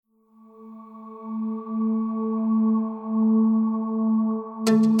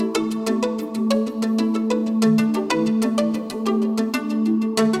Welcome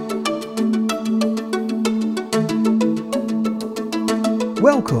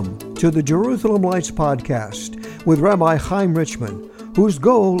to the Jerusalem Lights Podcast with Rabbi Chaim Richman, whose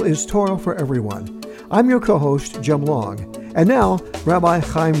goal is Torah for everyone. I'm your co-host, Jim Long. And now, Rabbi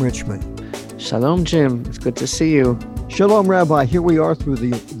Chaim Richman. Shalom, Jim. It's good to see you. Shalom, Rabbi. Here we are through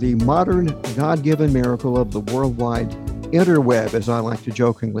the modern God-given miracle of the worldwide interweb, as I like to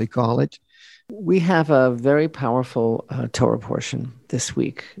jokingly call it. We have a very powerful Torah portion this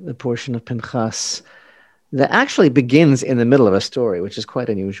week, the portion of Pinchas that actually begins in the middle of a story, which is quite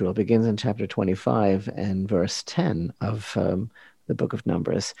unusual. It begins in chapter 25 and verse 10 of the book of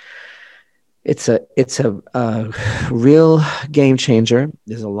Numbers. It's a real game changer.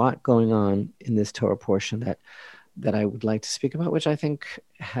 There's a lot going on in this Torah portion that I would like to speak about, which I think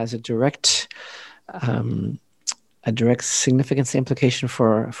has a direct significance implication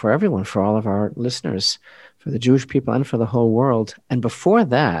for everyone, for all of our listeners, for the Jewish people and for the whole world. And before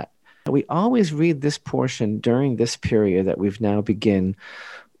that, we always read this portion during this period that we've now begin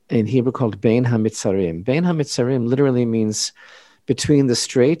in Hebrew called Bein HaMitzarim. Bein HaMitzarim literally means between the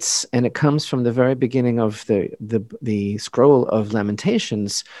straits, and it comes from the very beginning of the scroll of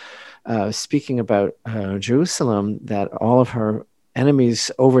Lamentations, speaking about Jerusalem, that all of her enemies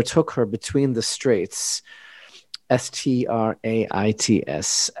overtook her between the straits, Straits.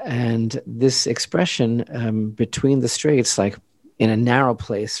 And this expression, between the straits, like in a narrow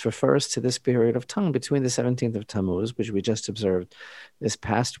place, refers to this period of time between the 17th of Tammuz, which we just observed this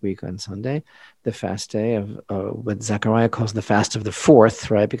past week on Sunday, the fast day of what Zechariah calls the fast of the fourth,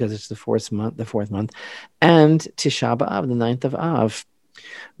 right? Because it's the fourth month, and Tisha B'Av, the 9th of Av,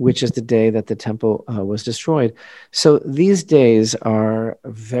 which is the day that the temple was destroyed. So these days are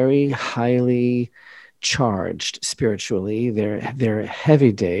very highly charged spiritually. They're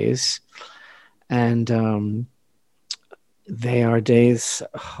heavy days, and they are days,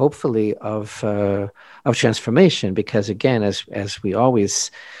 hopefully, of transformation. Because again, as we always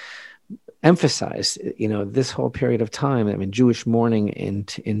emphasize, this whole period of time, I mean, Jewish mourning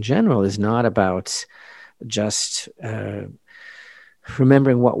in general is not about just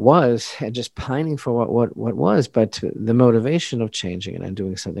remembering what was and just pining for what was, but the motivation of changing it and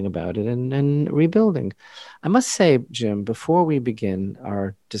doing something about it and rebuilding. I must say, Jim, before we begin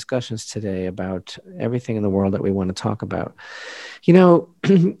our discussions today about everything in the world that we want to talk about,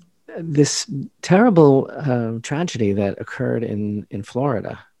 this terrible tragedy that occurred in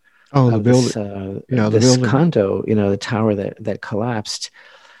Florida. Oh, the building. This condo, the tower that collapsed.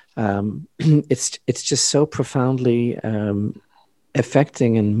 It's just so profoundly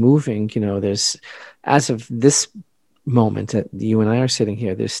affecting and moving. There's, as of this moment that you and I are sitting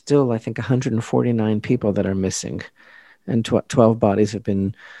here, there's still, I think, 149 people that are missing, and 12 bodies have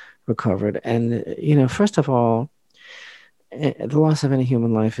been recovered. And, first of all, the loss of any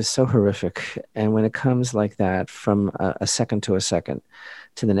human life is so horrific. And when it comes like that, from a second to a second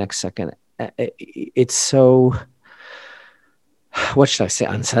to the next second, it's so, what should I say,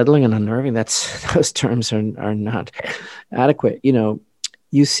 unsettling and unnerving. Those terms are not adequate.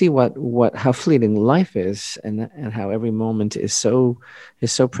 You see how fleeting life is, and how every moment is so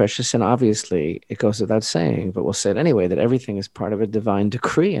precious. And obviously, it goes without saying, but we'll say it anyway, that everything is part of a divine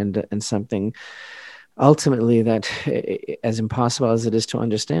decree and something ultimately that, as impossible as it is to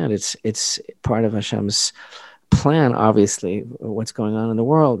understand, it's part of Hashem's plan, obviously, what's going on in the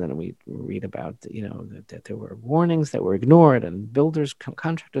world. And we read about, that there were warnings that were ignored, and builders,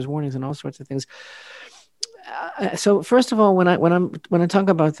 contractors' warnings, and all sorts of things. So first of all, when I talk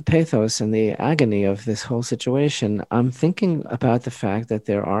about the pathos and the agony of this whole situation, I'm thinking about the fact that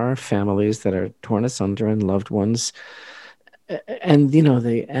there are families that are torn asunder and loved ones, and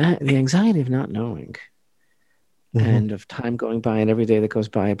the anxiety of not knowing. Mm-hmm. And of time going by, and every day that goes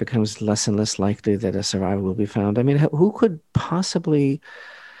by, it becomes less and less likely that a survivor will be found. I mean, who could possibly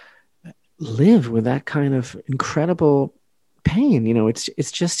live with that kind of incredible pain? It's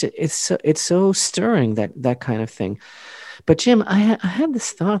so stirring, that kind of thing. But Jim, I had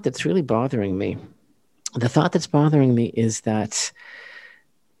this thought that's really bothering me. The thought that's bothering me is that,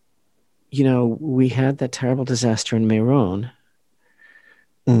 we had that terrible disaster in Meron.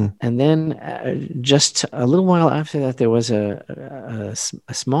 And then just a little while after that, there was a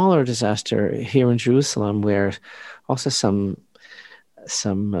smaller disaster here in Jerusalem, where also some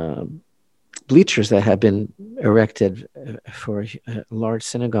bleachers that had been erected for a large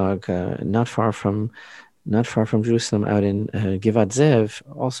synagogue not far from Jerusalem, out in Givat Zev,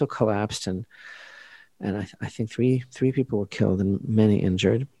 also collapsed, and I think three people were killed and many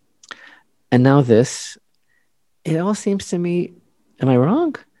injured. And now this, it all seems to me Am I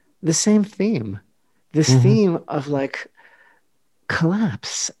wrong? The same theme. This theme of like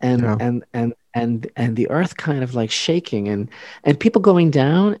collapse Yeah. and the earth kind of like shaking and people going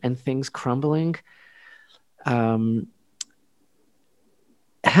down and things crumbling, um,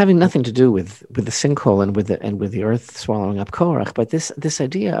 having nothing to do with the sinkhole and with the earth swallowing up Korach, but this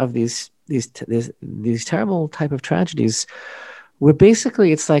idea of these terrible type of tragedies where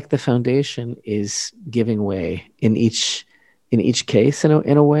basically it's like the foundation is giving way in each case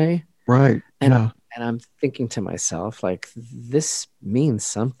in a way. Right. And Yeah. and I'm thinking to myself, like, this means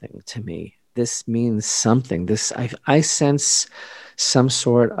something to me. This means something. I sense some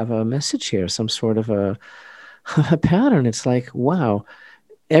sort of a message here, some sort of a pattern. It's like, wow,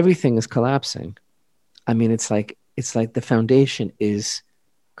 everything is collapsing. I mean, it's like the foundation is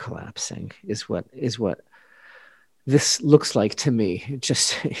collapsing, is what this looks like to me. It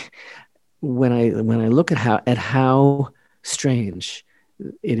just when I look at how strange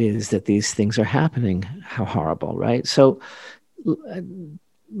it is that these things are happening, how horrible, right? So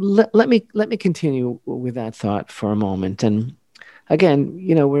let me continue with that thought for a moment. And again,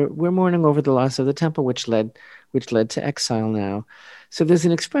 we're mourning over the loss of the temple, which led to exile now. So there's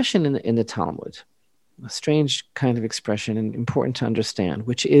an expression in the Talmud, a strange kind of expression and important to understand,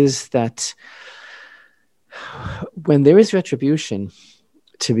 which is that when there is retribution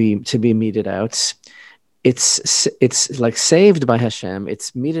to be meted out, it's like saved by Hashem.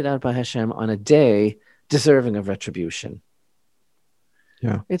 It's meted out by Hashem on a day deserving of retribution.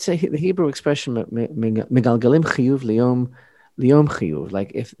 Yeah. It's the Hebrew expression megalgalim chiyuv liyom chiyuv.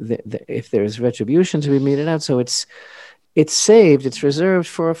 Like if there is retribution to be meted out, so it's saved, it's reserved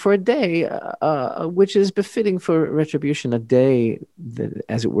for a day, which is befitting for retribution, a day that,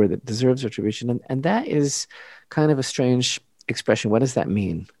 as it were, that deserves retribution. And that is kind of a strange expression. What does that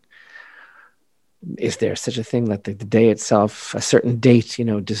mean? Is there such a thing that the day itself, a certain date,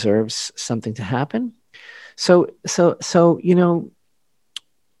 deserves something to happen? So,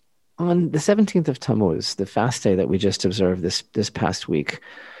 on the 17th of Tammuz, the fast day that we just observed this past week,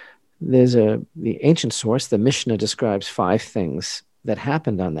 there's the ancient source, the Mishnah, describes 5 things that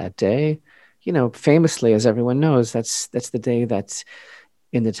happened on that day. Famously, as everyone knows, that's the day that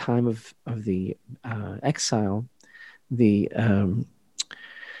in the time of the exile, the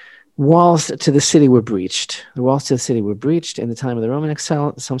walls to the city were breached. The walls to the city were breached in the time of the Roman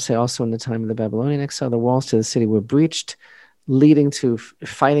exile. Some say also in the time of the Babylonian exile, the walls to the city were breached, leading to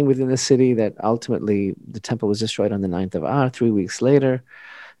fighting within the city that ultimately the temple was destroyed on the 9th of Ar, 3 weeks later.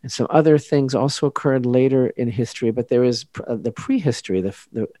 And some other things also occurred later in history, but there is the prehistory.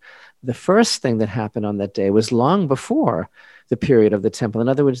 The first thing that happened on that day was long before the period of the temple. In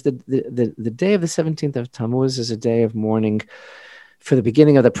other words, the day of the 17th of Tammuz is a day of mourning for the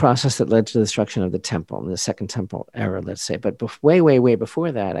beginning of the process that led to the destruction of the temple, in the Second Temple era, let's say. But way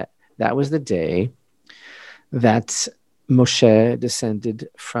before that, that was the day that Moshe descended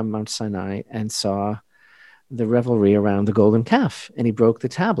from Mount Sinai and saw the revelry around the golden calf, and he broke the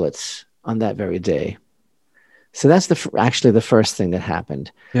tablets on that very day. So that's actually the first thing that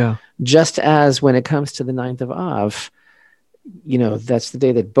happened. Yeah. Just as when it comes to the 9th of Av, that's the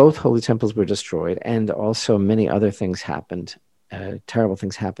day that both holy temples were destroyed, and also many other things happened. Terrible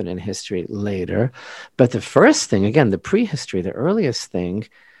things happened in history later. But the first thing, again, the prehistory, the earliest thing,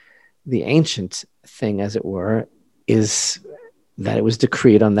 the ancient thing, as it were, is that it was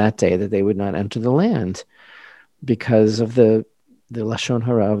decreed on that day that they would not enter the land because of the Lashon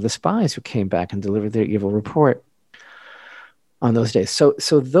Hara of the spies who came back and delivered their evil report on those days. So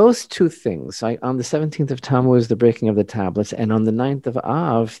those 2 things, on the 17th of Tammuz, the breaking of the tablets, and on the 9th of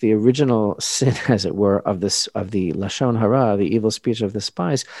Av, the original sin, as it were, of the Lashon Hara, the evil speech of the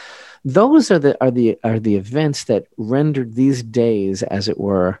spies, those are the events that rendered these days, as it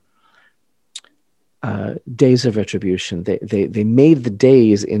were, days of retribution. They made the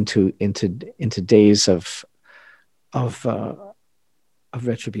days into days of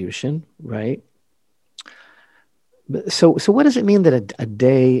retribution, right? So what does it mean that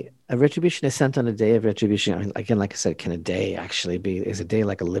a retribution is sent on a day of retribution? I mean, again, like I said, can a day actually is a day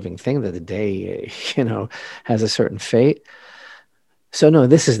like a living thing, that the day, has a certain fate? So no,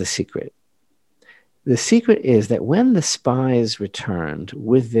 this is the secret. The secret is that when the spies returned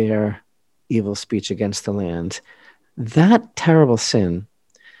with their evil speech against the land, that terrible sin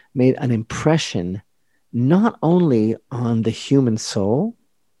made an impression not only on the human soul,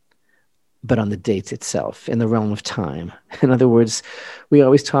 but on the date itself, in the realm of time. In other words, we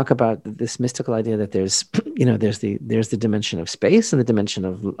always talk about this mystical idea that there's the dimension of space and the dimension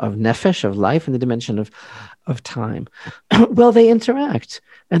of nefesh, of life, and the dimension of time. Well, they interact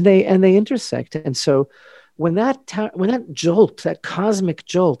and they intersect. And so when that jolt, that cosmic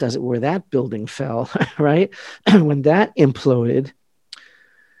jolt, as it were, that building fell, right? When that imploded,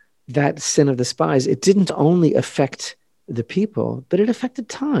 that sin of the spies, it didn't only affect the people, but it affected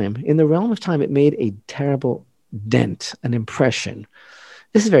time. In the realm of time, it made a terrible dent, an impression.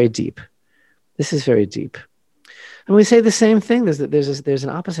 This is very deep. This is very deep. And we say the same thing. There's an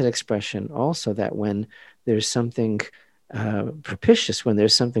opposite expression also, that when there's something propitious, when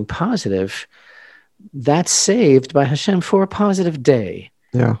there's something positive, that's saved by Hashem for a positive day.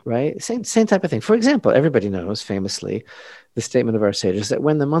 Yeah. Right? Same type of thing. For example, everybody knows famously the statement of our sages that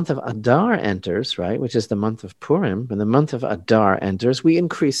when the month of Adar enters, right, which is the month of Purim, when the month of Adar enters, we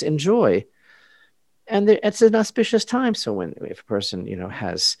increase in joy. And it's an auspicious time. So if a person,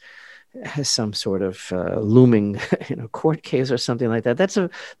 has some sort of looming, court case or something like that, it's a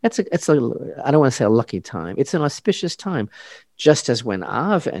I don't want to say a lucky time. It's an auspicious time. Just as when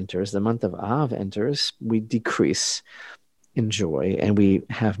Av enters, the month of Av enters, we decrease in joy, and we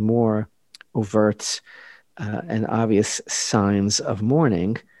have more overt and obvious signs of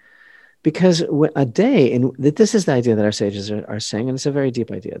mourning, because a day this is the idea that our sages are saying, and it's a very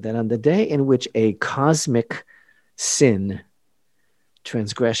deep idea, that on the day in which a cosmic sin,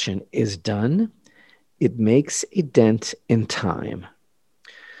 transgression, is done, it makes a dent in time.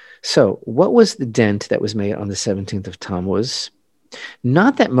 So what was the dent that was made on the 17th of Tammuz?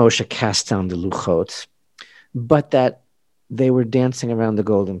 Not that Moshe cast down the Luchot, but that they were dancing around the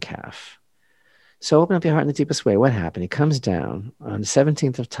golden calf. So open up your heart in the deepest way. What happened? He comes down on the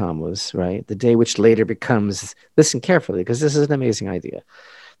 17th of Tammuz, right? The day which later becomes, listen carefully, because this is an amazing idea.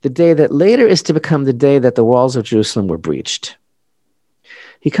 The day that later is to become the day that the walls of Jerusalem were breached.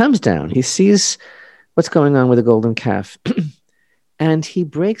 He comes down, he sees what's going on with the golden calf, and he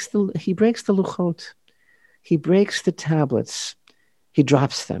breaks the luchot. He breaks the tablets. He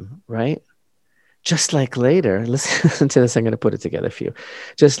drops them, right? Just like later, listen to this, I'm going to put it together for you.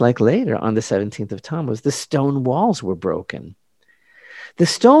 Just like later, on the 17th of Tammuz, the stone walls were broken. The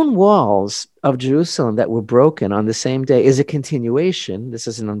stone walls of Jerusalem that were broken on the same day is a continuation. This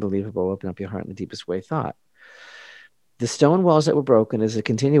is an unbelievable, open up your heart in the deepest way thought. The stone walls that were broken is a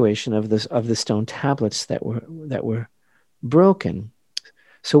continuation of the stone tablets that were broken.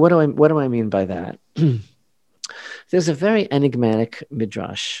 So what do I mean by that? There's a very enigmatic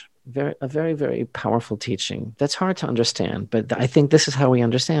midrash, a very, very powerful teaching that's hard to understand, but I think this is how we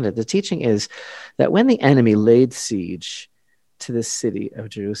understand it. The teaching is that when the enemy laid siege to the city of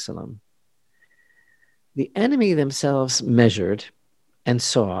Jerusalem, the enemy themselves measured and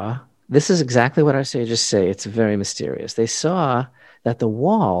saw, this is exactly what our sages say, it's very mysterious. They saw that the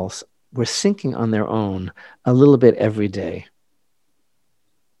walls were sinking on their own a little bit every day.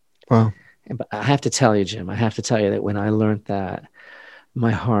 Wow. But I have to tell you, Jim, that when I learned that,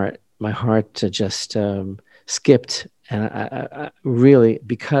 my heart just skipped, and I really,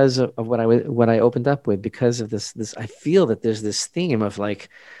 because of what I opened up with, because of this, I feel that there's this theme of like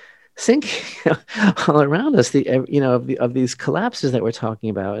sinking all around us, of these collapses that we're talking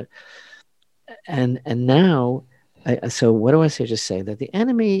about, and now, so what do I say? Just say that the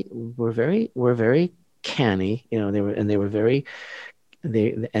enemy were very canny, they were very.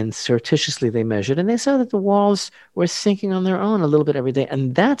 And surreptitiously they measured, and they saw that the walls were sinking on their own a little bit every day.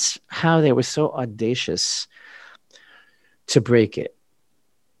 And that's how they were so audacious to break it,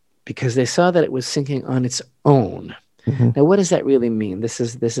 because they saw that it was sinking on its own. Mm-hmm. Now, what does that really mean? This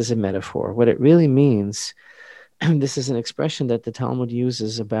is a metaphor. What it really means, this is an expression that the Talmud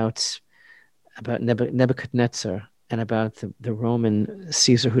uses about Nebuchadnezzar and about the Roman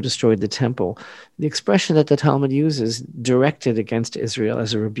Caesar who destroyed the temple. The expression that the Talmud uses directed against Israel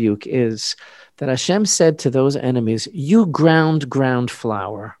as a rebuke is that Hashem said to those enemies, you ground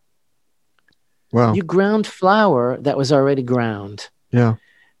flour. Wow. You ground flour that was already ground. Yeah.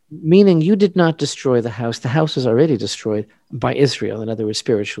 Meaning you did not destroy the house. The house was already destroyed by Israel, in other words,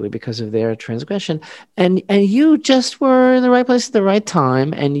 spiritually, because of their transgression. And you just were in the right place at the right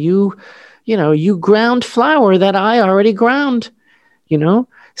time, and you ground flour that I already ground,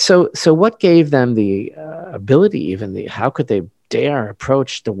 So what gave them the ability, how could they dare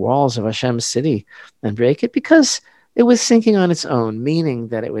approach the walls of Hashem's city and break it? Because it was sinking on its own, meaning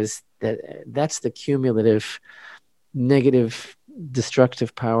that that's the cumulative, negative,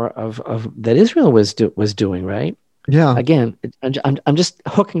 destructive power of that Israel was doing, right? Yeah. Again, I'm just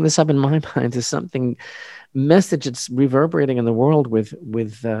hooking this up in my mind to something message that's reverberating in the world with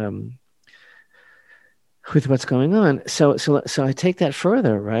what's going on. So I take that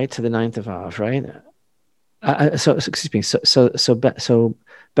further, right, to the 9th of Av, right? So excuse me. So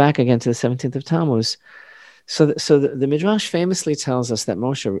back again to the 17th of Tammuz. So the Midrash famously tells us that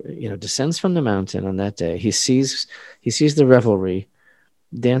Moshe, descends from the mountain on that day. He sees the revelry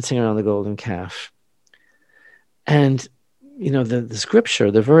dancing around the golden calf, and the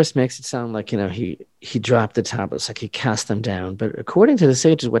scripture, the verse makes it sound like he dropped the tablets, like he cast them down. But according to the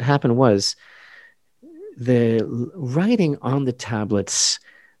sages, what happened was the writing on the tablets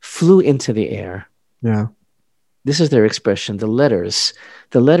flew into the air. Yeah. This is their expression. The letters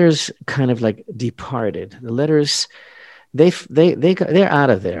kind of like departed. The letters, they're out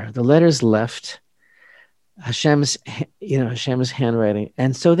of there. The letters left Hashem's handwriting,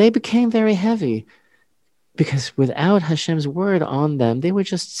 and so they became very heavy, because without Hashem's word on them, they were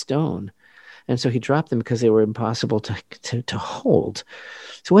just stone. And so he dropped them because they were impossible to hold.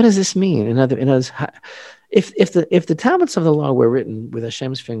 So what does this mean? In other words, if the tablets of the law were written with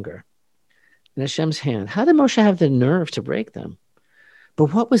Hashem's finger in Hashem's hand, how did Moshe have the nerve to break them?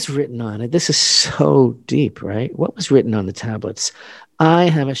 But what was written on it? This is so deep, right? What was written on the tablets? I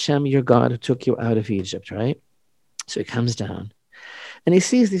am Hashem, your God, who took you out of Egypt, right? So he comes down and he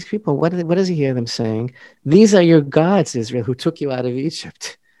sees these people. What does he hear them saying? These are your gods, Israel, who took you out of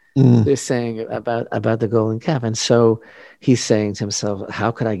Egypt. They're saying about the golden calf. And so he's saying to himself, how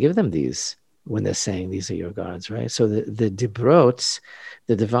could I give them these when they're saying these are your gods, right? So the dibrot,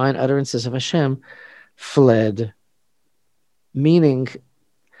 the divine utterances of Hashem, fled, meaning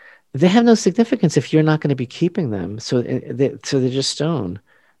they have no significance if you're not going to be keeping them. So they're just stone,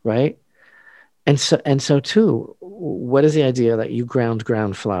 right? And so too, what is the idea that you ground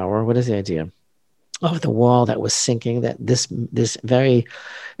flour? What is the idea of the wall that was sinking? That this very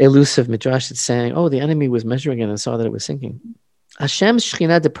elusive midrash is saying, oh, the enemy was measuring it and saw that it was sinking. Hashem's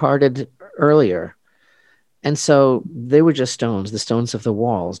Shekhinah departed earlier, and so they were just stones, the stones of the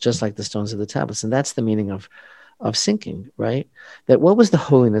walls, just like the stones of the tablets, and that's the meaning of sinking, right? That what was the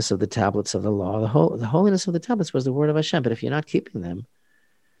holiness of the tablets of the law? The holiness of the tablets was the word of Hashem. But if you're not keeping them,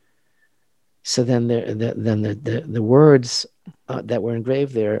 so then the words that were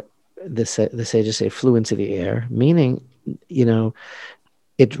engraved there, the sages say, flew into the air, meaning,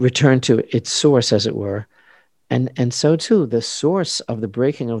 it returned to its source, as it were. And so too, the source of the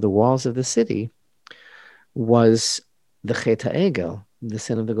breaking of the walls of the city was the Chet HaEgel, the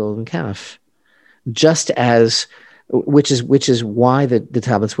sin of the golden calf. Just as, which is why the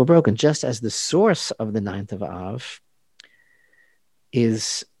tablets were broken, just as the source of the 9th of Av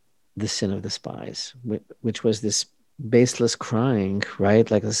is the sin of the spies, which was this baseless crying, right?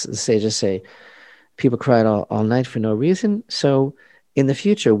 Like the sages say, people cried all night for no reason. So in the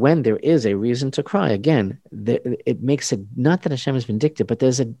future, when there is a reason to cry, again, it makes it, not that Hashem is vindictive, but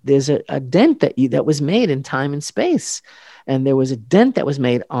there's a dent that was made in time and space. And there was a dent that was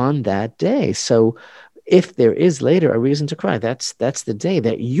made on that day. So if there is later a reason to cry, that's the day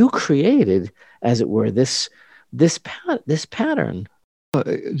that you created, as it were, this pattern.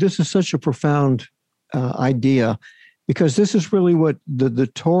 This is such a profound idea, because this is really what the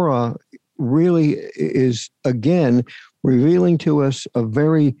Torah really is, again, revealing to us a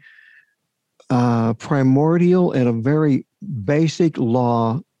very primordial and a very basic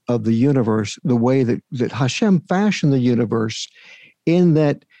law of the universe, the way that Hashem fashioned the universe, in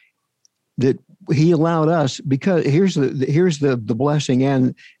that he allowed us, because here's the blessing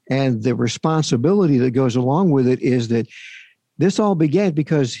and the responsibility that goes along with it, is that this all began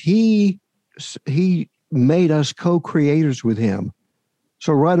because he made us co-creators with him.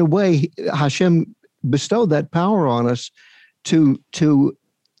 So right away, Hashem bestowed that power on us to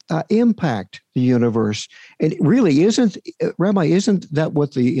impact the universe. And really, Rabbi, isn't that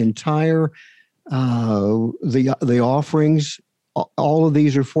what the entire the offerings, all of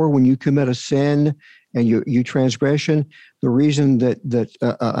these are for? When you commit a sin and you transgression, the reason that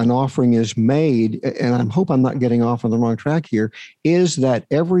an offering is made, and I hope I'm not getting off on the wrong track here, is that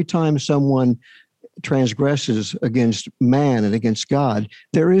every time someone transgresses against man and against God,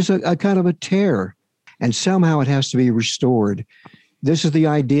 there is a kind of a tear, and somehow it has to be restored. This is the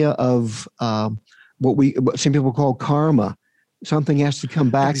idea of what some people call karma. Something has to come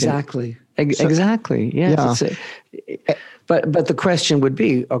back. Exactly. Exactly. Yes. Yeah. But the question would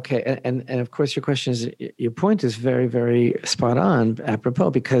be, okay, and of course your point is very, very spot on,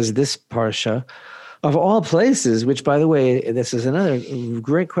 apropos, because this parsha, of all places, which, by the way, this is another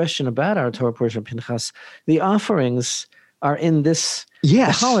great question about our Torah portion, Pinchas, the offerings are in this,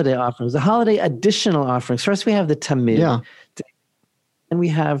 yes, the holiday offerings, the holiday additional offerings. First, we have the Tamid, and we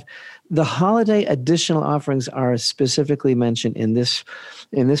have the holiday additional offerings are specifically mentioned in this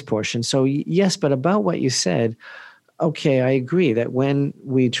portion. So yes, but about what you said, okay, I agree that when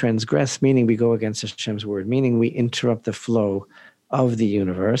we transgress, meaning we go against Hashem's word, meaning we interrupt the flow of the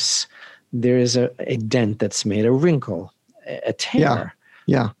universe, there is a dent that's made, a wrinkle, a tear.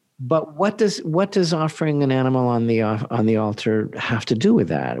 Yeah. But what does offering an animal on the altar have to do with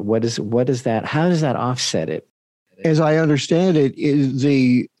that? What is that? How does that offset it? As I understand it,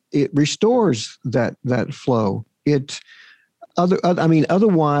 it restores that flow.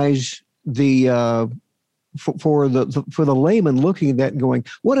 Otherwise for the layman looking at that and going,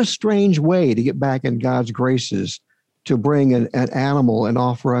 what a strange way to get back in God's graces, to bring an animal and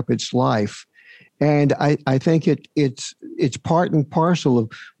offer up its life. And I think it's part and parcel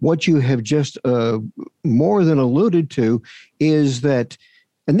of what you have just more than alluded to, is that,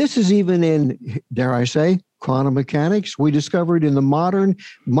 and this is even in, dare I say, quantum mechanics. We discovered in the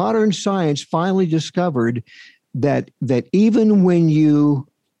modern science finally discovered that even when you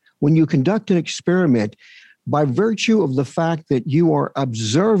conduct an experiment, by virtue of the fact that you are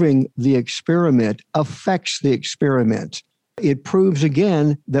observing the experiment affects the experiment. It proves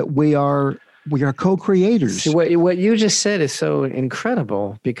again that we are co-creators. See, what you just said is so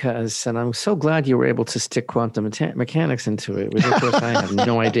incredible, because, and I'm so glad you were able to stick quantum mechanics into it, which of course I have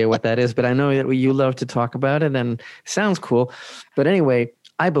no idea what that is, but I know that you love to talk about it and it sounds cool. But anyway,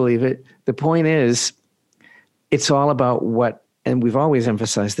 I believe it. The point is, it's all about what, and we've always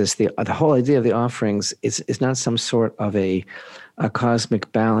emphasized this, the whole idea of the offerings is not some sort of a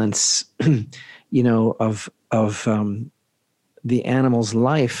cosmic balance, of the animal's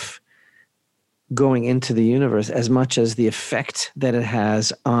life going into the universe, as much as the effect that it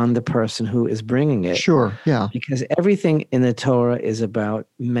has on the person who is bringing it. Sure, yeah. Because everything in the Torah is about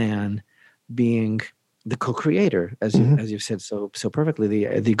man being the co-creator, as you've said so perfectly,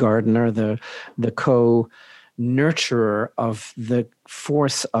 the gardener, the co-nurturer of the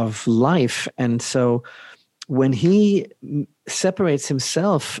force of life. And so when he separates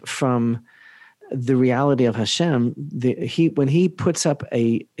himself from the reality of Hashem, when he puts up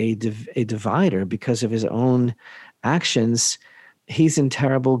a divider because of his own actions, he's in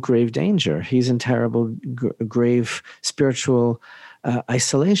terrible, grave danger. He's in terrible, grave spiritual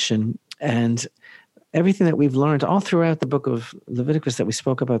isolation. And everything that we've learned all throughout the book of Leviticus, that we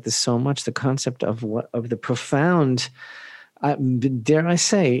spoke about this so much, the concept of the profound, dare I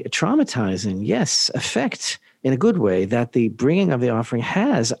say, traumatizing, yes, effect in a good way that the bringing of the offering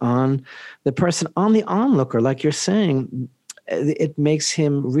has on the person, on the onlooker. Like you're saying, it makes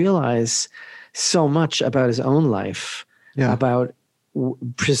him realize so much about his own life, about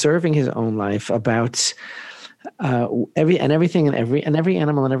preserving his own life, about every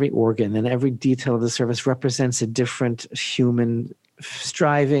animal and every organ and every detail of the service represents a different human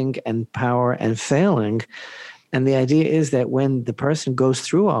striving and power and failing. And the idea is that when the person goes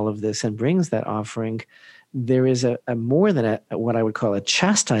through all of this and brings that offering, there is a more than what I would call a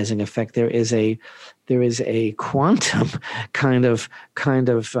chastising effect. There is a quantum kind of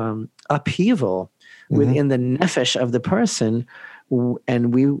upheaval within the nefesh of the person,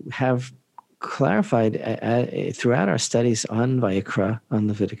 and we have clarified throughout our studies on Vayikra, on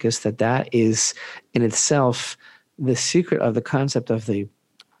Leviticus, that is in itself the secret of the concept of the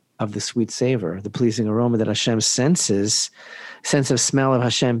sweet savor, the pleasing aroma that Hashem senses. Sense of smell of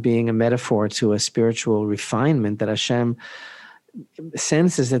Hashem being a metaphor to a spiritual refinement, that Hashem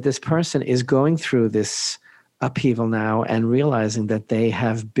senses that this person is going through this upheaval now and realizing that they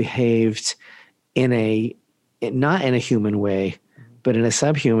have behaved not in a human way, but in a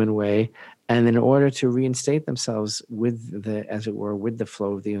subhuman way. And in order to reinstate themselves with the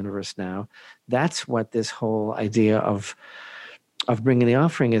flow of the universe now, that's what this whole idea of bringing the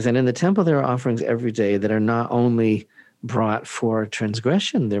offering is. And in the temple, there are offerings every day that are not only brought for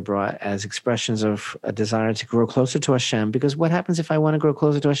transgression, they're brought as expressions of a desire to grow closer to Hashem. Because what happens if I want to grow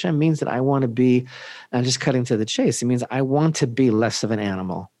closer to Hashem means that I want to be, and just cutting to the chase, it means I want to be less of an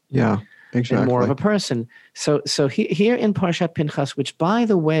animal. Yeah, exactly. And more of a person. So here in Parshat Pinchas, which by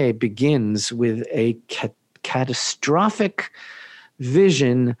the way begins with a catastrophic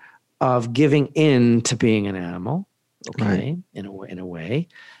vision of giving in to being an animal, okay, right. in a way.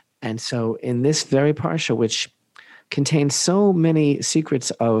 And so in this very parsha, which contains so many secrets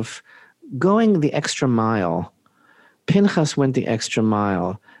of going the extra mile, Pinchas went the extra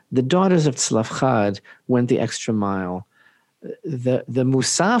mile. The daughters of Tzlafchad went the extra mile. The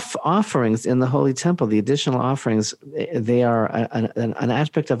Musaf offerings in the Holy Temple, the additional offerings, they are an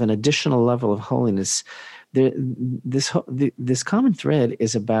aspect of an additional level of holiness. This common thread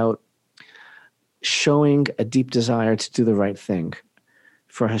is about showing a deep desire to do the right thing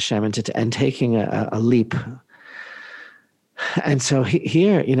for Hashem and taking a leap. And so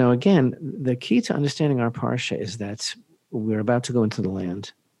here, again, the key to understanding our parsha is that we're about to go into the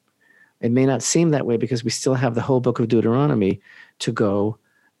land. It may not seem that way because we still have the whole book of Deuteronomy to go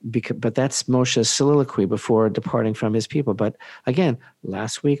but that's Moshe's soliloquy before departing from his people. But again,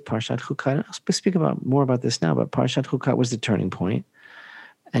 last week, Parshat Chukat, I'll speak more about this now, but Parshat Chukat was the turning point.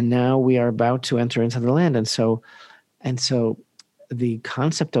 And now we are about to enter into the land. And so the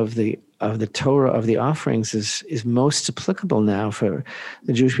concept of the Torah, of the offerings, is most applicable now for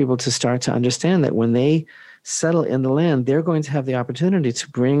the Jewish people to start to understand that when they settle in the land, they're going to have the opportunity to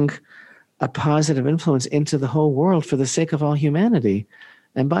bring a positive influence into the whole world for the sake of all humanity.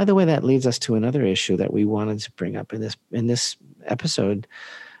 And by the way, that leads us to another issue that we wanted to bring up in this episode,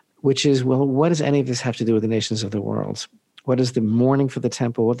 which is, well, what does any of this have to do with the nations of the world? What does the mourning for the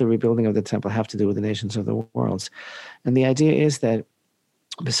temple, what the rebuilding of the temple have to do with the nations of the world? And the idea is that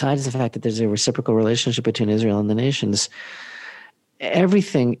besides the fact that there's a reciprocal relationship between Israel and the nations,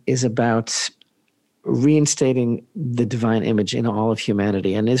 everything is about reinstating the divine image in all of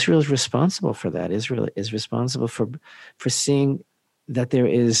humanity. And Israel is responsible for that. Israel is responsible for seeing that there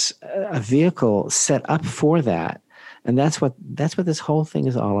is a vehicle set up for that. And that's what this whole thing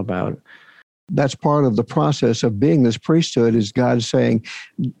is all about. That's part of the process of being this priesthood, is God saying,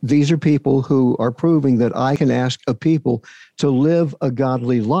 these are people who are proving that I can ask a people to live a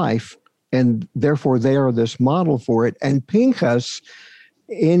godly life, and therefore they are this model for it. And Pinchas,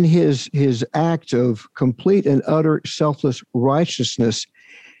 in his act of complete and utter selfless righteousness,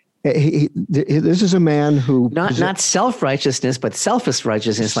 this is a man who... Not self-righteousness, but selfish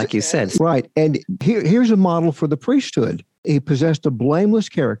righteousness, like you said. Right. And here's a model for the priesthood. He possessed a blameless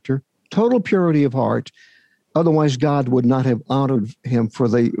character, total purity of heart. Otherwise, God would not have honored him for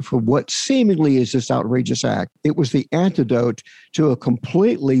what seemingly is this outrageous act. It was the antidote to a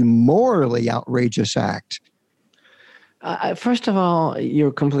completely morally outrageous act. First of all,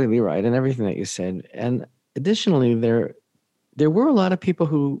 you're completely right in everything that you said. And additionally, there were a lot of people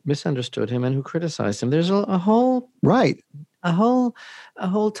who misunderstood him and who criticized him. There's a whole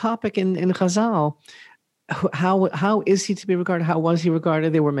topic in Chazal. How is he to be regarded? How was he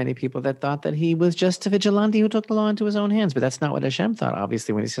regarded? There were many people that thought that he was just a vigilante who took the law into his own hands, but that's not what Hashem thought,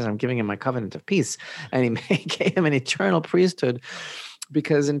 obviously, when he says, I'm giving him my covenant of peace, and he gave him an eternal priesthood,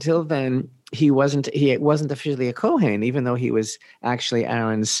 because until then, he wasn't officially a Kohen, even though he was actually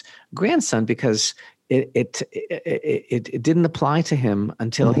Aaron's grandson, because it didn't apply to him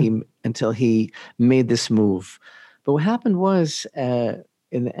until he made this move. But what happened was, in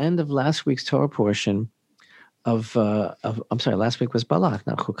the end of last week's Torah portion, last week was Balak,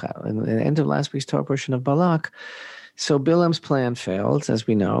 not Chukat. In the end of last week's Torah portion of Balak, so Bilam's plan failed, as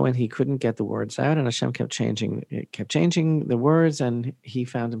we know, and he couldn't get the words out, and Hashem kept changing the words, and he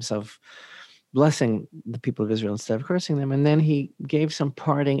found himself blessing the people of Israel instead of cursing them. And then he gave some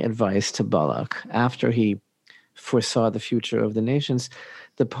parting advice to Balak after he foresaw the future of the nations.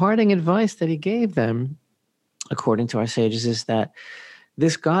 The parting advice that he gave them, according to our sages, is that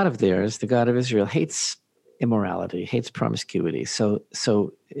this God of theirs, the God of Israel, hates immorality, hates promiscuity. So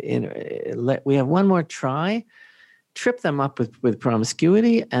we have one more try, trip them up with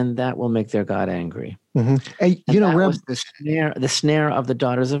promiscuity, and that will make their God angry. Mm-hmm. And that was the snare of the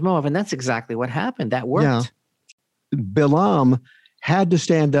daughters of Moab, and that's exactly what happened. That worked. Yeah. Bilam had to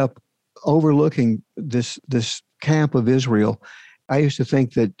stand up overlooking this camp of Israel. I used to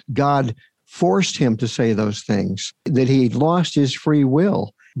think that God forced him to say those things, that he lost his free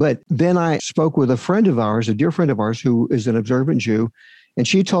will. But then I spoke with a friend of ours, a dear friend of ours, who is an observant Jew, and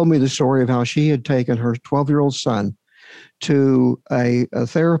she told me the story of how she had taken her 12-year-old son to a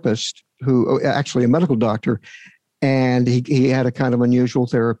therapist, who actually a medical doctor, and he had a kind of unusual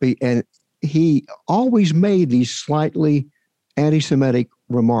therapy, and he always made these slightly anti-Semitic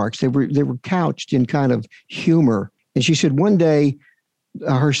remarks. They were couched in kind of humor. And she said one day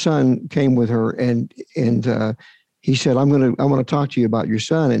her son came with her, and he said, I want to talk to you about your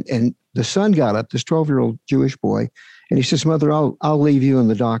son. And the son got up, this 12-year-old Jewish boy, and he says, Mother, I'll leave you and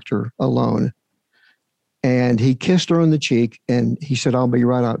the doctor alone. And he kissed her on the cheek, and he said, I'll be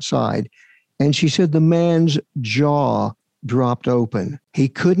right outside. And she said the man's jaw dropped open. He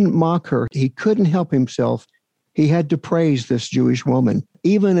couldn't mock her. He couldn't help himself. He had to praise this Jewish woman.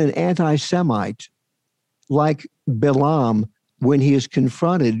 Even an anti-Semite like Bilam, when he is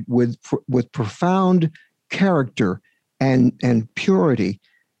confronted with profound character and purity,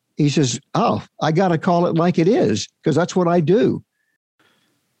 he says, oh, I got to call it like it is, because that's what I do.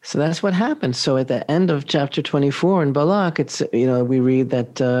 So that's what happened. So at the end of chapter 24 in Balak, it's, we read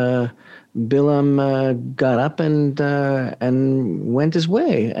that Bilam got up and went his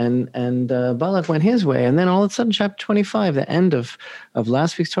way, and Balak went his way. And then all of a sudden, chapter 25, the end of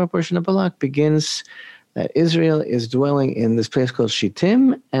last week's Torah portion of Balak, begins that Israel is dwelling in this place called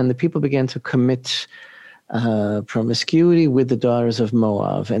Shittim, and the people began to commit promiscuity with the daughters of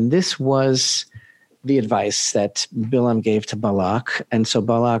Moab. And this was the advice that Bilam gave to Balak. And so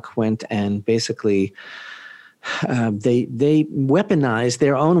Balak went and basically they weaponized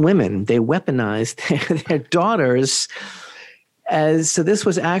their own women. They weaponized their daughters. So this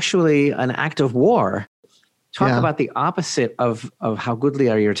was actually an act of war. Talk about the opposite of how goodly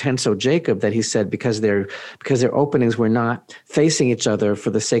are your tents, O Jacob, that he said, because their openings were not facing each other for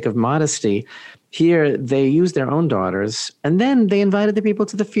the sake of modesty. Here they used their own daughters, and then they invited the people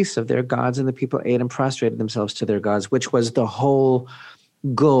to the feasts of their gods, and the people ate and prostrated themselves to their gods, which was the whole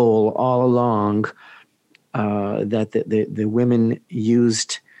goal all along, that the women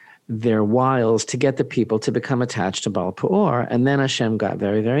used their wiles to get the people to become attached to Baal Peor. And then Hashem got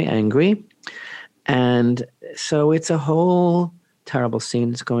very, very angry. And so it's a whole terrible scene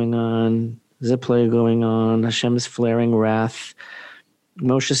that's going on. There's a plague going on. Hashem's flaring wrath.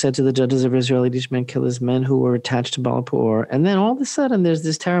 Moshe said to the judges of Israel, let each man kill his men who were attached to Baal Peor. And then all of a sudden there's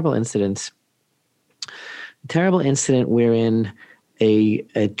this terrible incident. Wherein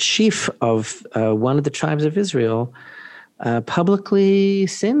a chief of one of the tribes of Israel publicly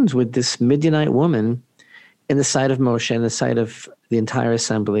sins with this Midianite woman in the sight of Moshe, in the sight of the entire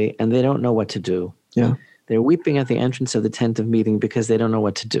assembly, and they don't know what to do. Yeah. They're weeping at the entrance of the tent of meeting because they don't know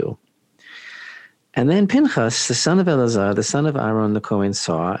what to do. And then Pinchas, the son of Eleazar, the son of Aaron the Kohen,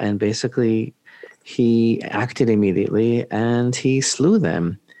 saw, and basically he acted immediately and he slew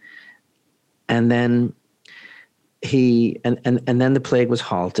them. And then then the plague was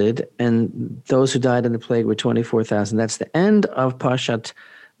halted, and those who died in the plague were 24,000. That's the end of Parshat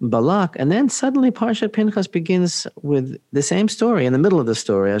Balak. And then suddenly Parshat Pinchas begins with the same story. In the middle of the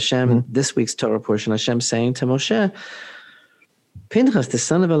story, Hashem, this week's Torah portion, Hashem saying to Moshe, Pinchas, the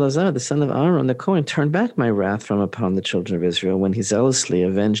son of Eleazar, the son of Aaron, the Kohen, turned back my wrath from upon the children of Israel when he zealously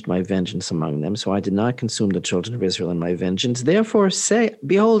avenged my vengeance among them. So I did not consume the children of Israel in my vengeance. Therefore say,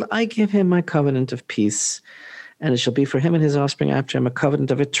 behold, I give him my covenant of peace, and it shall be for him and his offspring after him a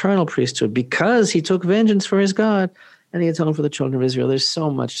covenant of eternal priesthood, because he took vengeance for his God, and he atoned for the children of Israel. There's so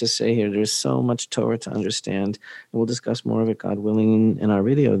much to say here. There's so much Torah to understand. And we'll discuss more of it, God willing, in our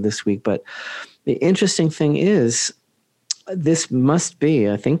video this week. But the interesting thing is, this must be,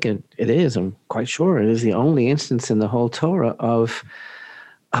 I think it is, I'm quite sure it is the only instance in the whole Torah of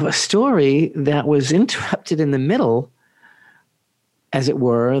a story that was interrupted in the middle, as it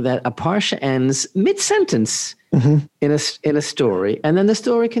were, that a parsha ends mid-sentence in a story, and then the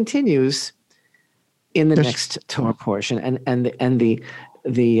story continues in the next Torah portion. And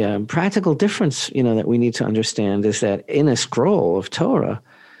the practical difference, that we need to understand is that in a scroll of Torah,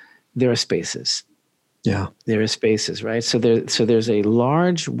 there are spaces. Yeah, there are spaces, right? So there's a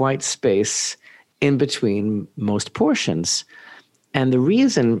large white space in between most portions, and the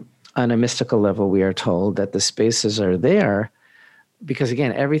reason, on a mystical level, we are told that the spaces are there, because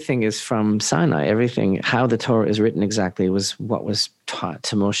again, everything is from Sinai. Everything, how the Torah is written exactly, was what was taught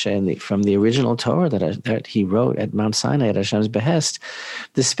to Moshe from the original Torah that he wrote at Mount Sinai at Hashem's behest.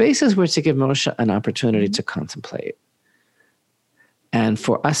 The spaces were to give Moshe an opportunity to contemplate, and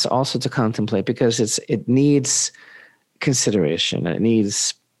for us also to contemplate, because it needs consideration, and it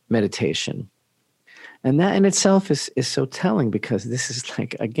needs meditation. And that in itself is so telling, because this is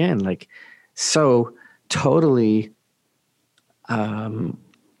so totally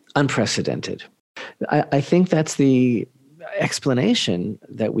unprecedented. I think that's the explanation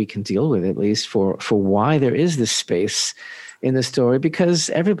that we can deal with, at least for why there is this space in the story, because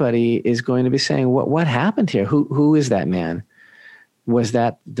everybody is going to be saying, what happened here? Who is that man? Was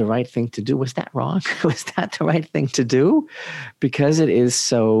that the right thing to do? Was that wrong? Was that the right thing to do? Because it is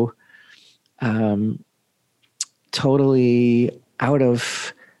so totally out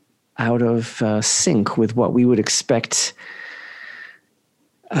of sync with what we would expect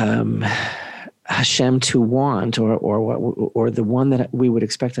Hashem to want, or the one that we would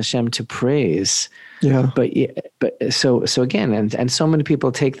expect Hashem to praise. Yeah. But so again, and so many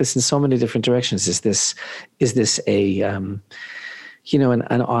people take this in so many different directions. Is this a an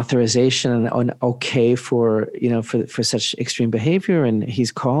authorization, an okay for such extreme behavior? And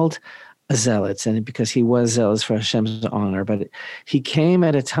he's called a zealot, and because he was zealous for Hashem's honor, but he came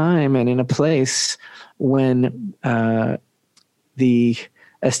at a time and in a place when the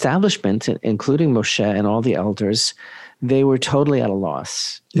establishment, including Moshe and all the elders, they were totally at a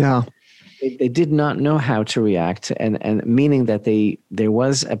loss. Yeah. They did not know how to react, and meaning that there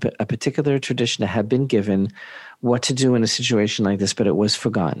was a particular tradition that had been given what to do in a situation like this, but it was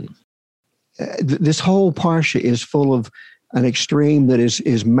forgotten. This whole parsha is full of an extreme that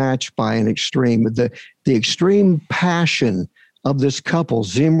is matched by an extreme. The extreme passion of this couple,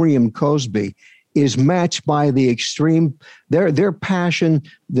 Zimri and Cosby, is matched by the extreme, their passion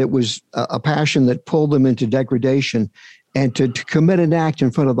that was a passion that pulled them into degradation, and to commit an act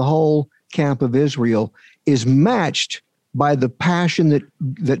in front of the whole camp of Israel is matched by the passion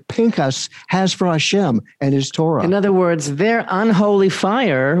that Pinchas has for Hashem and his Torah. In other words, their unholy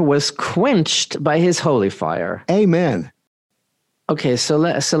fire was quenched by his holy fire. Amen. Okay, so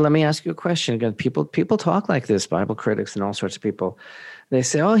let me ask you a question. Again, people talk like this, Bible critics and all sorts of people. They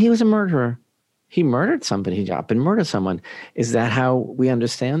say, oh, he was a murderer. He murdered somebody. He up and murdered someone. Is that how we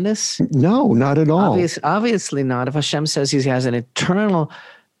understand this? No, not at all. Obviously not. If Hashem says he has an eternal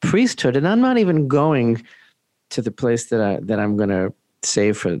priesthood, and I'm not even going to the place that I'm going to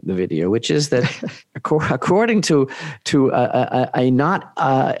save for the video, which is that according to a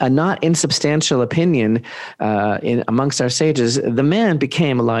not insubstantial opinion amongst our sages, the man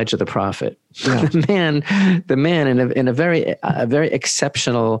became Elijah the prophet. Yeah. the man in a very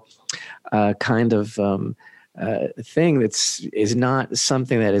exceptional kind of thing is not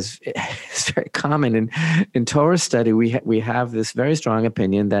something that is very common in Torah study. We have this very strong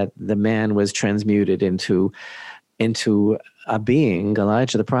opinion that the man was transmuted into a being,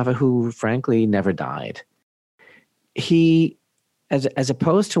 Elijah the prophet, who frankly never died. He, as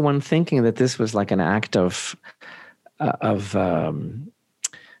opposed to one thinking that this was like an act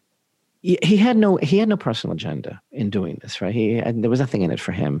he had no personal agenda in doing this, right? There was nothing in it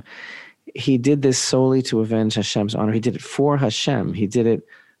for him. He did this solely to avenge Hashem's honor. He did it for Hashem. He did it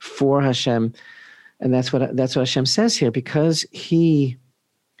for Hashem, and that's what Hashem says here, because he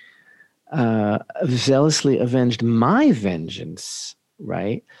zealously avenged my vengeance,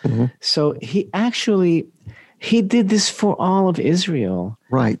 right? Mm-hmm. So he did this for all of Israel,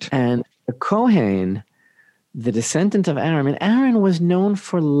 right? And the Kohen, the descendant of Aaron, and Aaron was known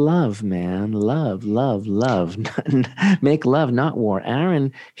for love, man. Love. Make love, not war.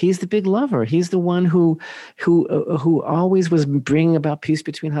 Aaron, he's the big lover. He's the one who always was bringing about peace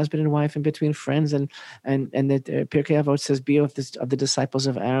between husband and wife and between friends. And that Pirkei Avot says, be of the disciples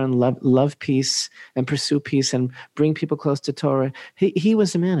of Aaron, love peace and pursue peace and bring people close to Torah. He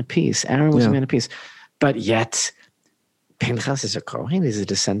was a man of peace. Aaron was a man of peace. But yet, Pinchas is a Kohen, he's a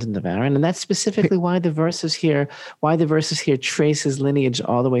descendant of Aaron, and that's specifically why the verses here trace his lineage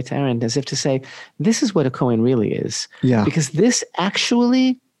all the way to Aaron, as if to say, this is what a Kohen really is. Yeah. Because this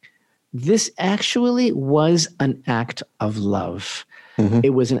actually was an act of love. Mm-hmm.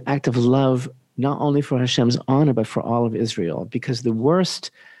 It was an act of love not only for Hashem's honor, but for all of Israel. Because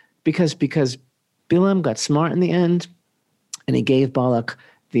because Bilam got smart in the end, and he gave Balak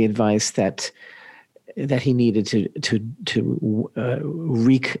the advice that he needed to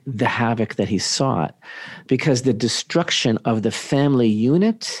wreak the havoc that he sought, because the destruction of the family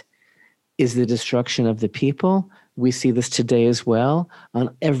unit is the destruction of the people. We see this today as well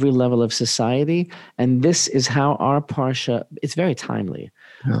on every level of society, and this is how our Parsha, it's very timely.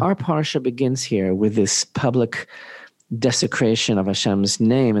 Yeah. Our Parsha begins here with this public desecration of Hashem's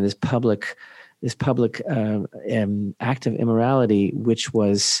name and this public act of immorality, which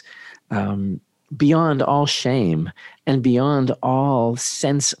was beyond all shame and beyond all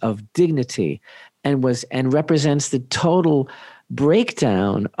sense of dignity, and represents the total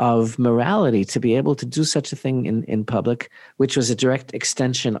breakdown of morality to be able to do such a thing in public, which was a direct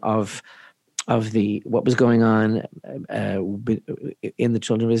extension of what was going on in the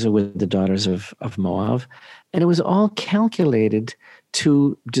children of Israel with the daughters of Moab. And it was all calculated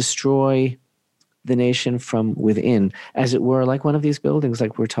to destroy the nation from within, as it were, like one of these buildings,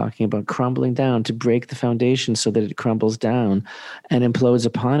 like we're talking about, crumbling down, to break the foundation so that it crumbles down and implodes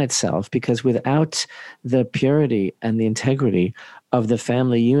upon itself. Because without the purity and the integrity of the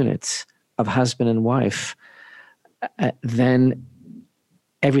family units of husband and wife, then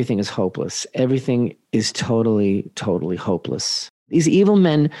everything is hopeless. Everything is totally, totally hopeless. These evil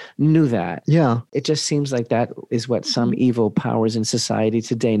men knew that. Yeah. It just seems like that is what some evil powers in society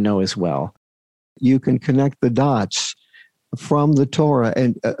today know as well. You can connect the dots from the Torah,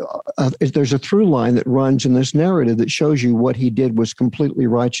 and there's a through line that runs in this narrative that shows you what he did was completely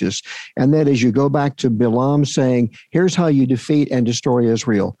righteous. And that is, you go back to Bilam saying, here's how you defeat and destroy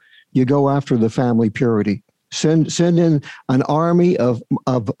Israel. You go after the family purity. Send in an army of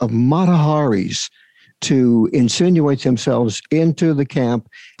Mataharis to insinuate themselves into the camp.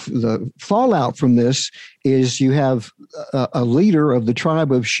 The fallout from this is you have a leader of the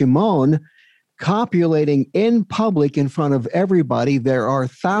tribe of Shimon copulating in public in front of everybody. There are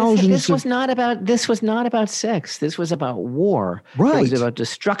thousands. This was not about sex. This was about war. Right. It was about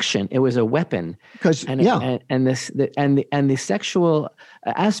destruction. It was a weapon. Because the sexual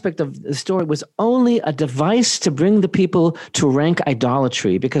aspect of the story was only a device to bring the people to rank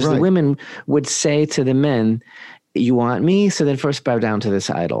idolatry, because the women would say to the men, you want me? So then first bow down to this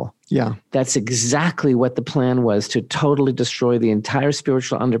idol. Yeah. That's exactly what the plan was, to totally destroy the entire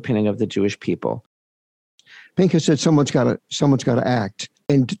spiritual underpinning of the Jewish people. Pinchas said someone's got to act.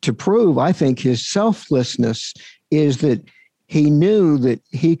 And to prove, I think, his selflessness is that he knew that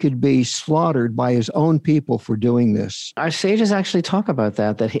he could be slaughtered by his own people for doing this. Our sages actually talk about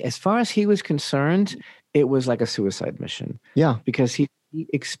that as far as he was concerned, it was like a suicide mission. Yeah. Because he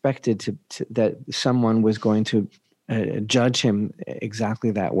expected that someone was going to judge him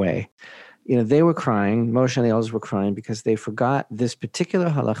exactly that way. They were crying, Moshe and the elders were crying, because they forgot this particular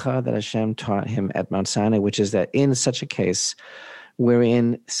halacha that Hashem taught him at Mount Sinai, which is that in such a case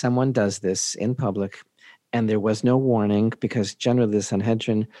wherein someone does this in public and there was no warning, because generally the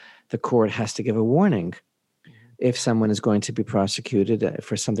Sanhedrin, the court, has to give a warning. If someone is going to be prosecuted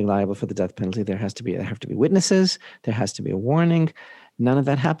for something liable for the death penalty, there have to be witnesses, there has to be a warning. None of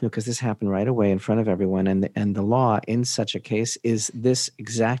that happened, because this happened right away in front of everyone. And the law in such a case is this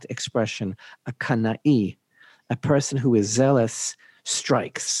exact expression, a kana'i, a person who is zealous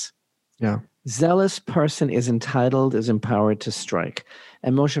strikes. Yeah. Zealous person is entitled, is empowered to strike.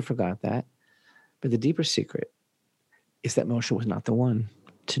 And Moshe forgot that. But the deeper secret is that Moshe was not the one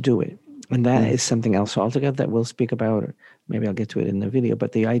to do it. And that is something else altogether that we'll speak about, or maybe I'll get to it in the video.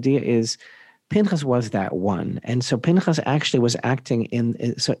 But the idea is Pinchas was that one. And so Pinchas actually was acting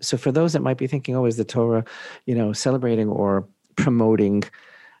in, so for those that might be thinking, is the Torah, celebrating or promoting,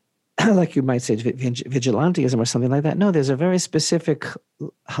 like you might say, vigilantism or something like that. No, there's a very specific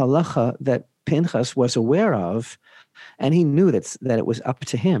halacha that Pinchas was aware of, and he knew that it was up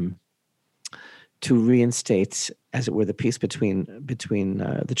to him to reinstate, as it were, the peace between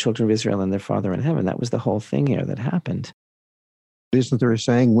the children of Israel and their Father in heaven. That was the whole thing here that happened. Isn't there a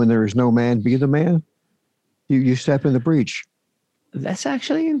saying, when there is no man, be the man? You step in the breach. That's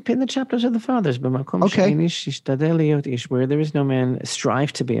actually in the chapters of the fathers. Okay. Where there is no man,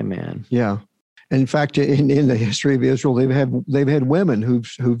 strive to be a man. Yeah. In fact, in the history of Israel, they've had women who've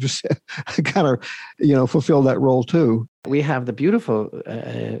kind of fulfilled that role too. We have the beautiful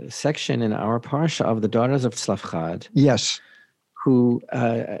section in our parsha of the daughters of Tzlafchad. Yes. Who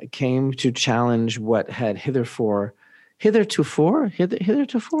came to challenge what had heretofore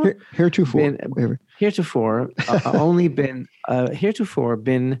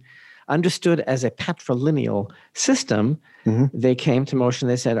been understood as a patrilineal system. Mm-hmm. They came to Moshe and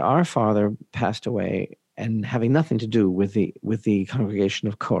they said, our father passed away, and having nothing to do with the congregation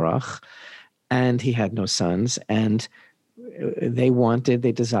of Korach, and he had no sons, and they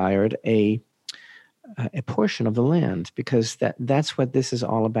desired a portion of the land, because that's what this is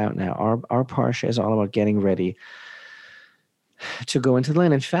all about now. Our parsha is all about getting ready to go into the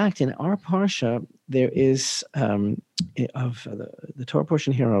land. In fact, in our parsha, there is of the Torah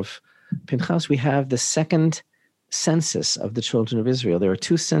portion here of Pinchas, we have the second census of the children of Israel. There are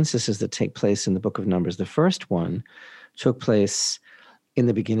two censuses that take place in the book of Numbers. The first one took place in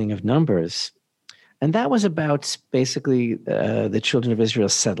the beginning of Numbers, and that was about basically the children of Israel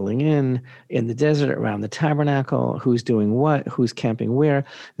settling in the desert around the tabernacle, who's doing what, who's camping where.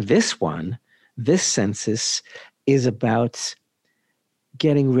 This census is about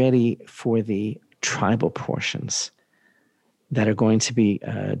getting ready for the tribal portions that are going to be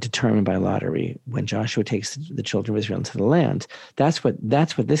determined by lottery when Joshua takes the children of Israel into the land. That's what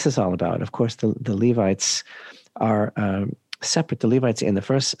this is all about. Of course, the Levites are separate. The Levites in the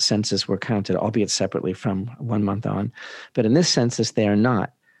first census were counted, albeit separately from 1 month on. But in this census, they are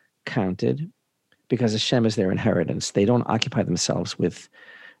not counted because Hashem is their inheritance. They don't occupy themselves with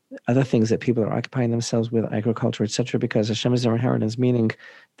other things that people are occupying themselves with, agriculture, etc., because Hashem is their inheritance, meaning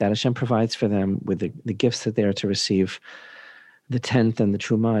that Hashem provides for them with the gifts that they are to receive, the tenth and the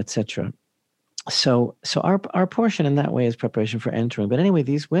truma, etc. So our portion in that way is preparation for entering. But anyway,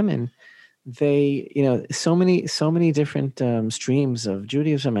 these women, they, so many different streams of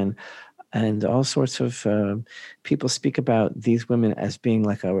Judaism and all sorts of people speak about these women as being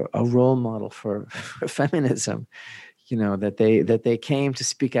like a role model for feminism. That they came to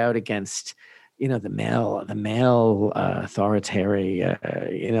speak out against, the male authoritarian,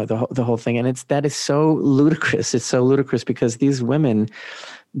 the whole thing. And that is so ludicrous. It's so ludicrous because these women,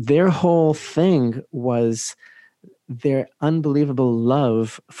 their whole thing was their unbelievable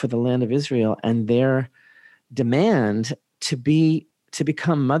love for the land of Israel and their demand to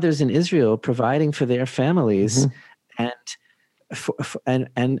become mothers in Israel, providing for their families, and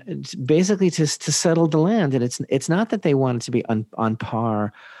basically to settle the land. And it's not that they wanted to be on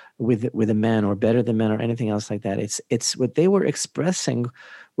par with the men or better than men or anything else like that. It's what they were expressing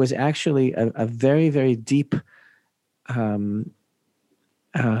was actually a very, very deep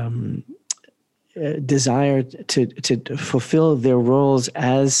desire to fulfill their roles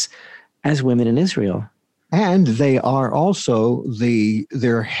as women in Israel. And they are also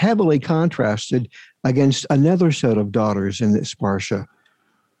they're heavily contrasted against another set of daughters in this parsha,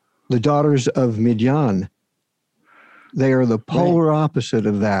 the daughters of Midian. They are the polar opposite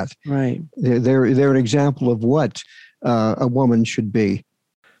of that. Right. They're an example of what a woman should be.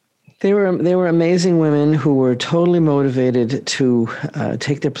 They were amazing women who were totally motivated to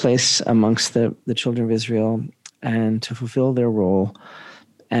take their place amongst the children of Israel and to fulfill their role.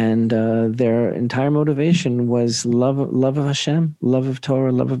 And their entire motivation was love of Hashem, love of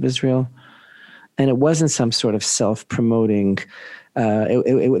Torah, love of Israel. And it wasn't some sort of self-promoting.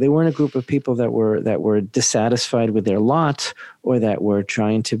 They weren't a group of people that were dissatisfied with their lot or that were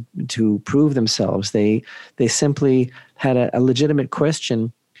trying to prove themselves. They simply had a legitimate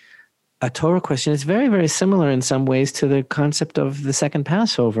question, a Torah question. It's very, very similar in some ways to the concept of the second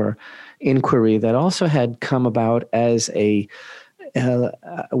Passover inquiry that also had come about as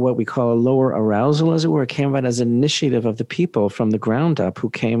what we call a lower arousal, as it were. It came about as an initiative of the people from the ground up who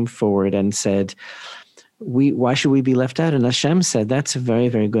came forward and said, why should we be left out? And Hashem said, that's a very,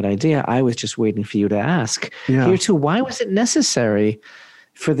 very good idea. I was just waiting for you to ask. Yeah. Here too, why was it necessary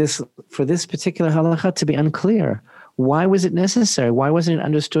for this particular halakha to be unclear? Why was it necessary? Why wasn't it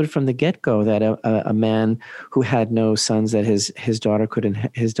understood from the get-go that a man who had no sons that his daughters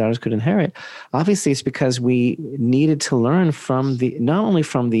could inherit? Obviously, it's because we needed to learn from not only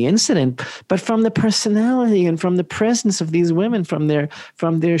from the incident, but from the personality and from the presence of these women, from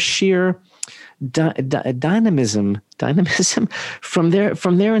their sheer dynamism from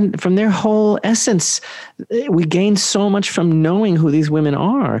their whole essence. We gained so much from knowing who these women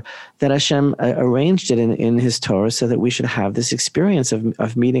are that Hashem arranged it in His Torah so that we should have this experience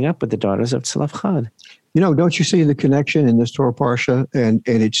of meeting up with the daughters of Tzlaf Chad. Don't you see the connection in this Torah parsha and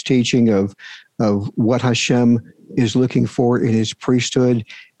its teaching of what Hashem is looking for in His priesthood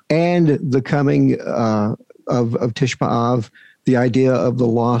and the coming of Tisha B'Av, the idea of the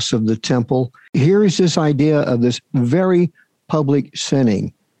loss of the temple? Here is this idea of this very public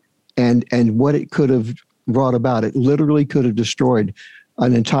sinning and what it could have brought about. It literally could have destroyed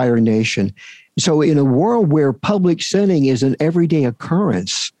an entire nation. So in a world where public sinning is an everyday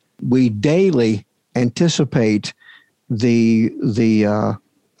occurrence, we daily anticipate the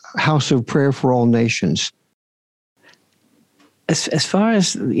house of prayer for all nations. As far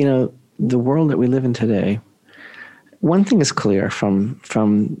as, the world that we live in today, one thing is clear from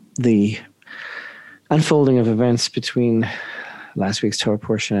the unfolding of events between last week's Torah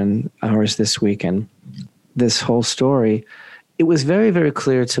portion and ours this week and this whole story. It was very, very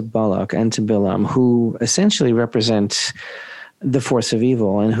clear to Balak and to Bilam, who essentially represent the force of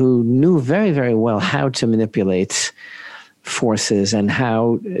evil and who knew very, very well how to manipulate forces and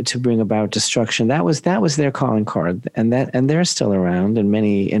how to bring about destruction. That was their calling card, and they're still around in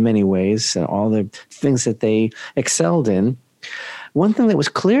many ways, and all the things that they excelled in. One thing that was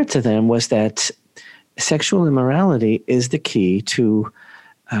clear to them was that sexual immorality is the key to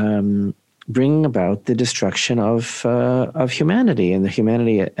bringing about the destruction of humanity, and the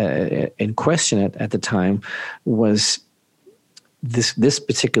humanity in question at the time was this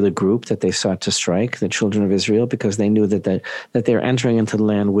particular group that they sought to strike, the children of Israel, because they knew that their entering into the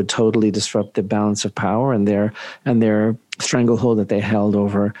land would totally disrupt the balance of power and their stranglehold that they held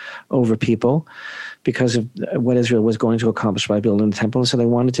over people because of what Israel was going to accomplish by building the temple. So they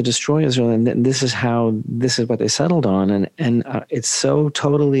wanted to destroy Israel, and this is what they settled on. And it's so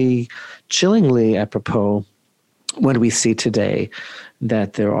totally chillingly apropos when we see today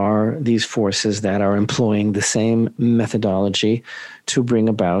that there are these forces that are employing the same methodology to bring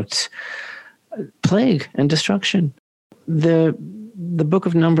about plague and destruction. The book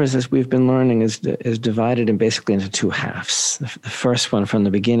of Numbers, as we've been learning, is divided into two halves. The first one from the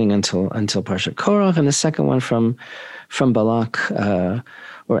beginning until Parshat Korach, and the second one from Balak,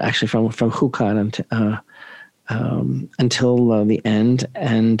 or actually from Hukat until the end,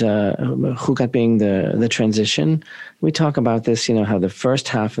 and Hukat being the transition. We talk about this, how the first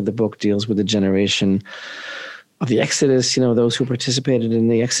half of the book deals with the generation of the Exodus, those who participated in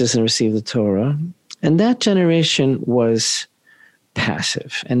the Exodus and received the Torah. And that generation was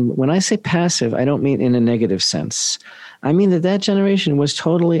passive. And when I say passive, I don't mean in a negative sense. I mean that generation was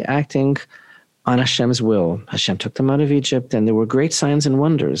totally acting on Hashem's will. Hashem took them out of Egypt, and there were great signs and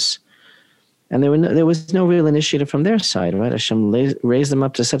wonders. And there was no real initiative from their side, right? Hashem raised them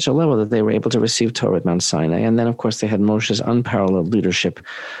up to such a level that they were able to receive Torah at Mount Sinai. And then, of course, they had Moshe's unparalleled leadership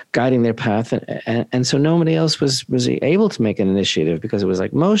guiding their path. And so nobody else was able to make an initiative, because it was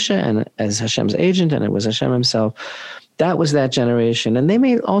like Moshe and as Hashem's agent, and it was Hashem himself. That was that generation. And they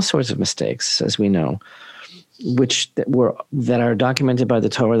made all sorts of mistakes, as we know, that are documented by the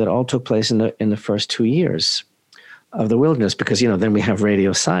Torah, that all took place in the first 2 years of the wilderness, because then we have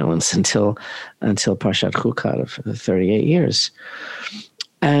radio silence until Parshat Chukat of 38 years.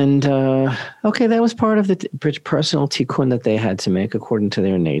 And that was part of the personal tikkun that they had to make according to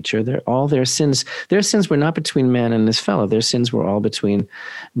their nature. All their sins were not between man and his fellow. Their sins were all between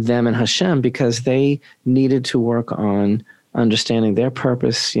them and Hashem, because they needed to work on understanding their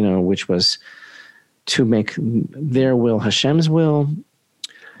purpose, which was to make their will Hashem's will.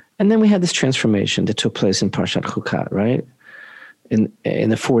 And then we had this transformation that took place in Parshat Chukat, right? In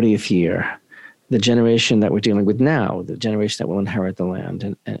the 40th year, the generation that we're dealing with now, the generation that will inherit the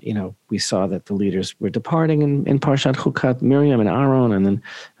land. And we saw that the leaders were departing in Parshat Chukat, Miriam and Aaron, and then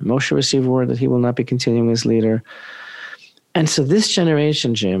Moshe received word that he will not be continuing as leader. And so this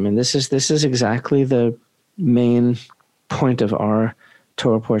generation, Jim, and this is exactly the main point of our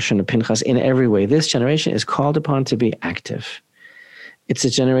Torah portion of Pinchas in every way. This generation is called upon to be active. It's a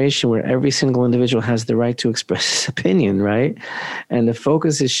generation where every single individual has the right to express his opinion, right? And the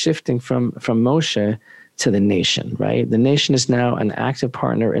focus is shifting from Moshe to the nation, right? The nation is now an active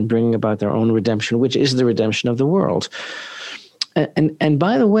partner in bringing about their own redemption, which is the redemption of the world. And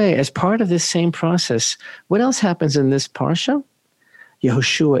by the way, as part of this same process, what else happens in this parsha?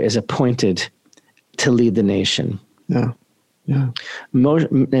 Yehoshua is appointed to lead the nation. Yeah. Yeah.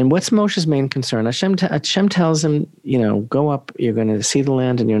 And what's Moshe's main concern? Hashem tells him, go up. You're going to see the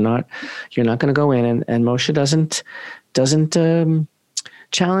land, and you're not going to go in. And Moshe doesn't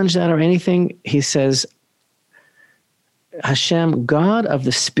challenge that or anything. He says, Hashem, God of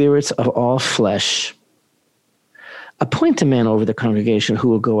the spirits of all flesh, appoint a man over the congregation who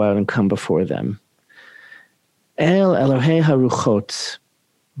will go out and come before them. El Elohei haruchot.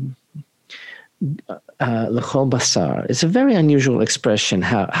 L'chol basar. It's a very unusual expression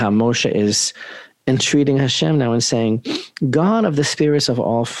how Moshe is entreating Hashem now and saying, God of the spirits of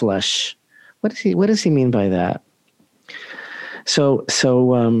all flesh. What does he mean by that? So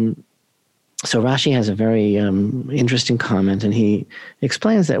Rashi has a very interesting comment, and he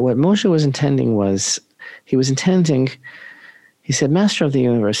explains that what Moshe was intending he said, Master of the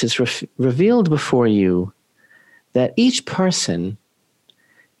universe, it's revealed before you that each person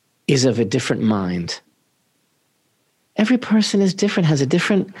is of a different mind. Every person is different, has a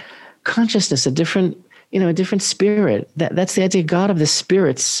different consciousness, a different spirit. That's the idea. God of the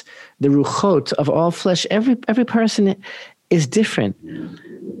spirits, the ruchot of all flesh. Every person is different.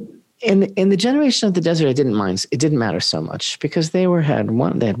 In the generation of the desert, it didn't matter so much, because they were on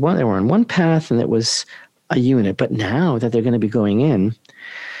one path, and it was a unit. But now that they're going to be going in,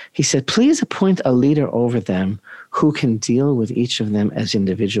 he said, please appoint a leader over them who can deal with each of them as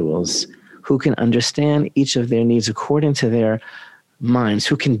individuals, who can understand each of their needs according to their minds,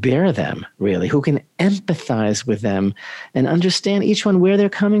 who can bear them, really, who can empathize with them and understand each one where they're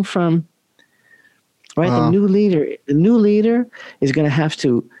coming from. Right? The new leader is going to have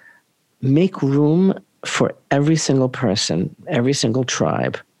to make room for every single person, every single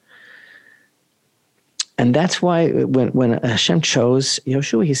tribe. And that's why when Hashem chose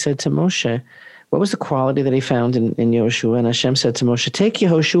Yehoshua, he said to Moshe, what was the quality that he found in Yehoshua? And Hashem said to Moshe, take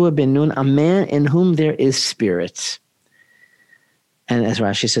Yehoshua ben Nun, a man in whom there is spirit. And as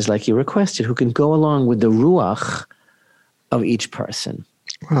Rashi says, like you requested, who can go along with the ruach of each person.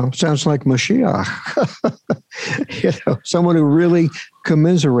 Wow, sounds like Mashiach. Someone who really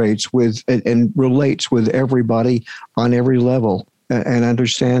commiserates with and relates with everybody on every level and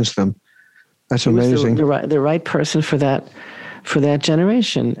understands them. That's amazing. The right person for that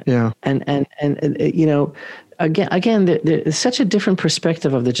generation. Yeah. And again, there's such a different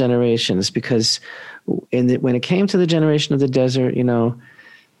perspective of the generations, because when it came to the generation of the desert,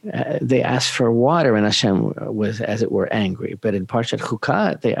 they asked for water, and Hashem was, as it were, angry. But in Parshat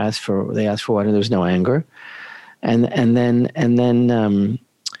Chukat, they asked for water, and there was no anger. And then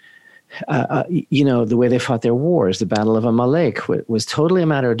the way they fought their wars, the Battle of Amalek, was totally a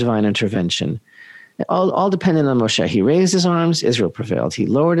matter of divine intervention. All dependent on Moshe. He raised his arms, Israel prevailed. He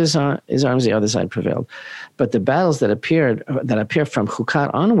lowered his arms, the other side prevailed. But the battles that appear from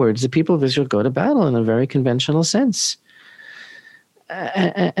Chukat onwards, the people of Israel go to battle in a very conventional sense.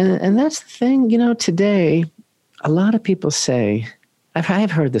 And that's the thing, today, a lot of people say,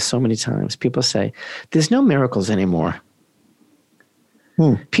 I've heard this so many times, people say, there's no miracles anymore.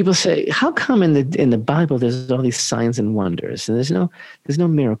 People say, how come in the Bible there's all these signs and wonders and there's no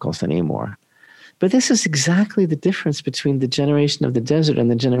miracles anymore? But this is exactly the difference between the generation of the desert and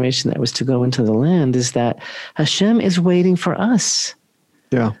the generation that was to go into the land, is that Hashem is waiting for us.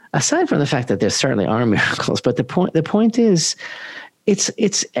 Yeah. Aside from the fact that there certainly are miracles, but the point is,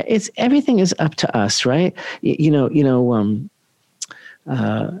 it's everything is up to us, right?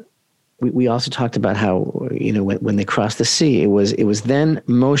 We also talked about how, when they crossed the sea, it was then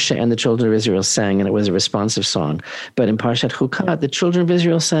Moshe and the children of Israel sang, and it was a responsive song. But in Parshat Chukat, the children of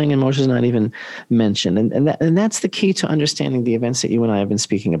Israel sang, and Moshe is not even mentioned. And that's the key to understanding the events that you and I have been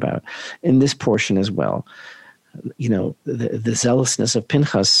speaking about in this portion as well. The zealousness of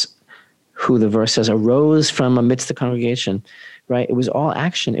Pinchas, who the verse says arose from amidst the congregation, right? It was all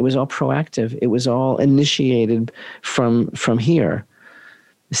action. It was all proactive. It was all initiated from here.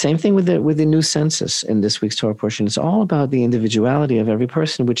 The same thing with the new census in this week's Torah portion. It's all about the individuality of every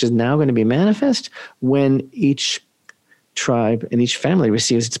person, which is now going to be manifest when each tribe and each family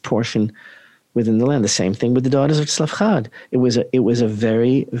receives its portion within the land. The same thing with the daughters of Tzlafchad. It was a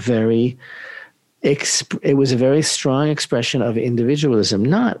very, very strong expression of individualism,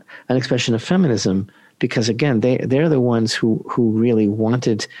 not an expression of feminism, because again, they're the ones who really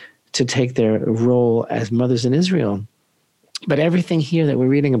wanted to take their role as mothers in Israel. But everything here that we're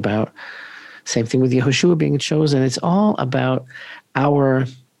reading about, same thing with Yehoshua being chosen, it's all about our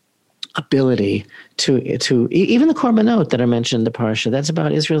ability to even the korbanot that are mentioned in the parsha, that's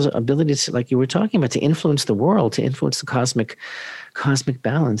about Israel's ability to, like you were talking about, to influence the world, to influence the cosmic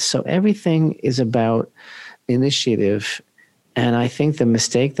balance. So everything is about initiative. And I think the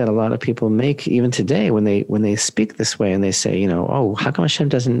mistake that a lot of people make even today when they speak this way and they say, how come Hashem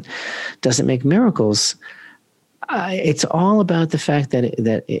doesn't make miracles? It's all about the fact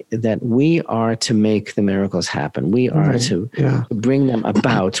that we are to make the miracles happen. We are to bring them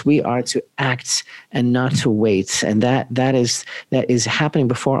about. We are to act and not to wait. And that is happening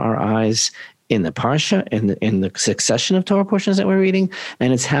before our eyes in the parsha, in the succession of Torah portions that we're reading,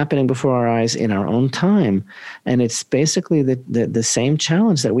 and it's happening before our eyes in our own time. And it's basically the same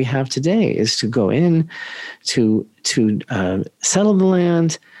challenge that we have today, is to go in to settle the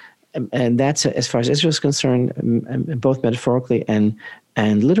land. And that's, as far as Israel is concerned, both metaphorically and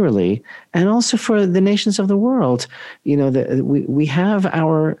literally, and also for the nations of the world. We have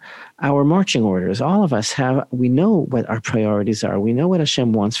our marching orders. All of us have. We know what our priorities are. We know what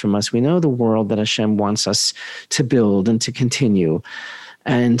Hashem wants from us. We know the world that Hashem wants us to build and to continue.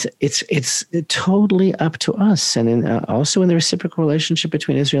 And it's totally up to us. And also in the reciprocal relationship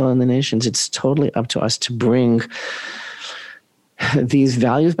between Israel and the nations, it's totally up to us to bring these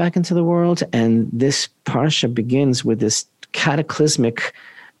values back into the world. And this parsha begins with this cataclysmic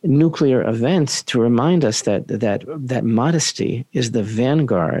nuclear event to remind us that modesty is the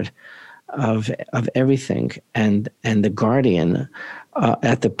vanguard of everything, and the guardian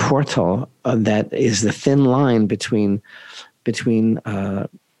at the portal that is the thin line between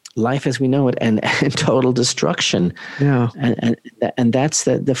life as we know it and total destruction. Yeah. And that's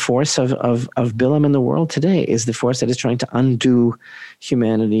the force of Bilam in the world today, is the force that is trying to undo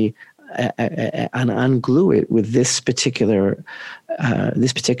humanity and unglue it with this particular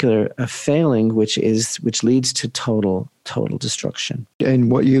failing, which leads to total destruction.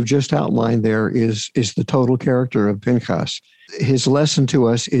 And what you've just outlined there is the total character of Pinchas. His lesson to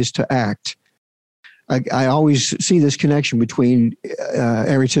us is to act. I always see this connection between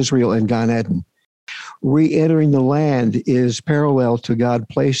Eretz Israel and Gan Eden. Re-entering the land is parallel to God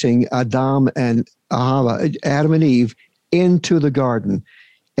placing Adam and Eve into the garden,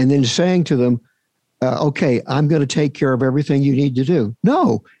 and then saying to them, okay, I'm going to take care of everything you need to do.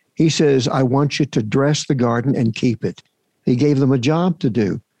 No, he says, I want you to dress the garden and keep it. He gave them a job to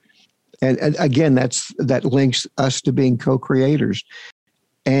do. And again, that links us to being co-creators.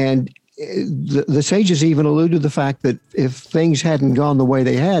 And the sages even allude to the fact that if things hadn't gone the way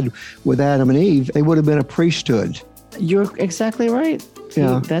they had with Adam and Eve, they would have been a priesthood. You're exactly right.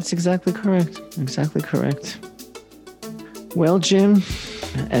 Yeah. That's exactly correct. Exactly correct. Well, Jim,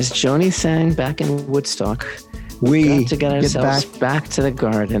 as Joni sang back in Woodstock, we got to get ourselves back to the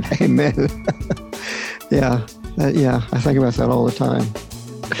garden. Amen. Yeah. I think about that all the time.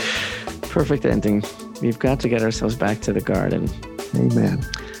 Perfect ending. We've got to get ourselves back to the garden. Amen.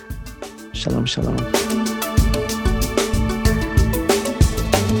 Shalom, shalom.